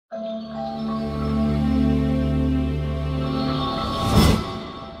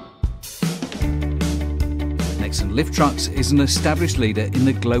NEXEN Lift Trucks is an established leader in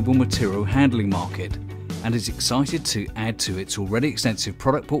the global material handling market and is excited to add to its already extensive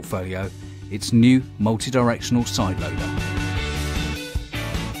product portfolio its new multi-directional side loader.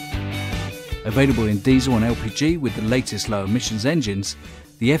 Available in diesel and LPG with the latest low emissions engines,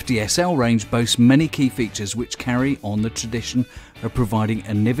 the FDSL range boasts many key features which carry on the tradition of providing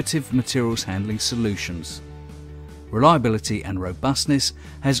innovative materials handling solutions. Reliability and robustness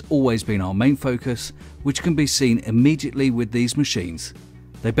has always been our main focus, which can be seen immediately with these machines.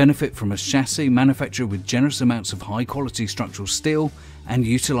 They benefit from a chassis manufactured with generous amounts of high-quality structural steel and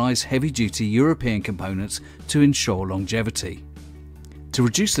utilise heavy-duty European components to ensure longevity. To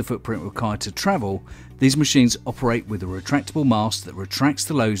reduce the footprint required to travel, these machines operate with a retractable mast that retracts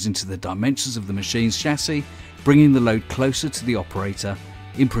the loads into the dimensions of the machine's chassis, bringing the load closer to the operator,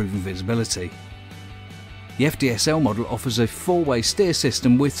 improving visibility. The FDSL model offers a four-way steer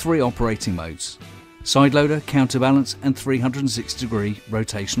system with three operating modes: side loader, counterbalance and 360-degree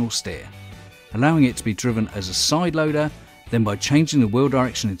rotational steer, allowing it to be driven as a side loader. Then by changing the wheel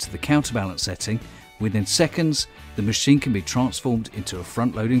direction into the counterbalance setting, within seconds the machine can be transformed into a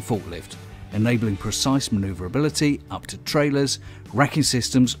front-loading forklift, enabling precise manoeuvrability up to trailers, racking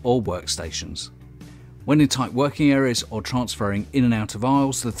systems or workstations. When in tight working areas or transferring in and out of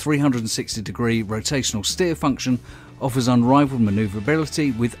aisles, the 360-degree rotational steer function offers unrivaled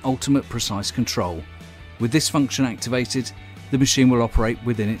manoeuvrability with ultimate precise control. With this function activated, the machine will operate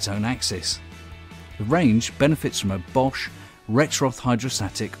within its own axis. The range benefits from a Bosch Rexroth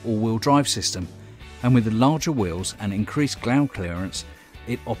hydrostatic all-wheel drive system, and with the larger wheels and increased ground clearance,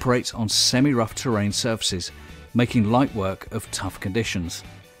 it operates on semi-rough terrain surfaces, making light work of tough conditions.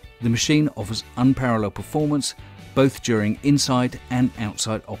 The machine offers unparalleled performance both during inside and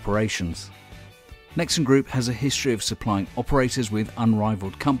outside operations. NEXEN Group has a history of supplying operators with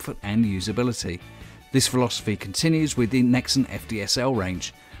unrivaled comfort and usability. This philosophy continues with the NEXEN FDSL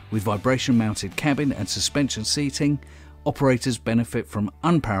range. With vibration-mounted cabin and suspension seating, operators benefit from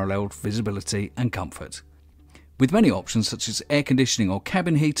unparalleled visibility and comfort. With many options such as air conditioning or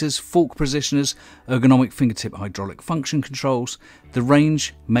cabin heaters, fork positioners, ergonomic fingertip hydraulic function controls, the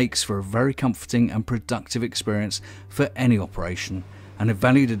range makes for a very comforting and productive experience for any operation, and a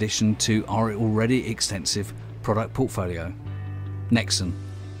valued addition to our already extensive product portfolio. NEXEN,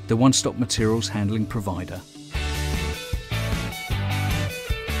 the one-stop materials handling provider.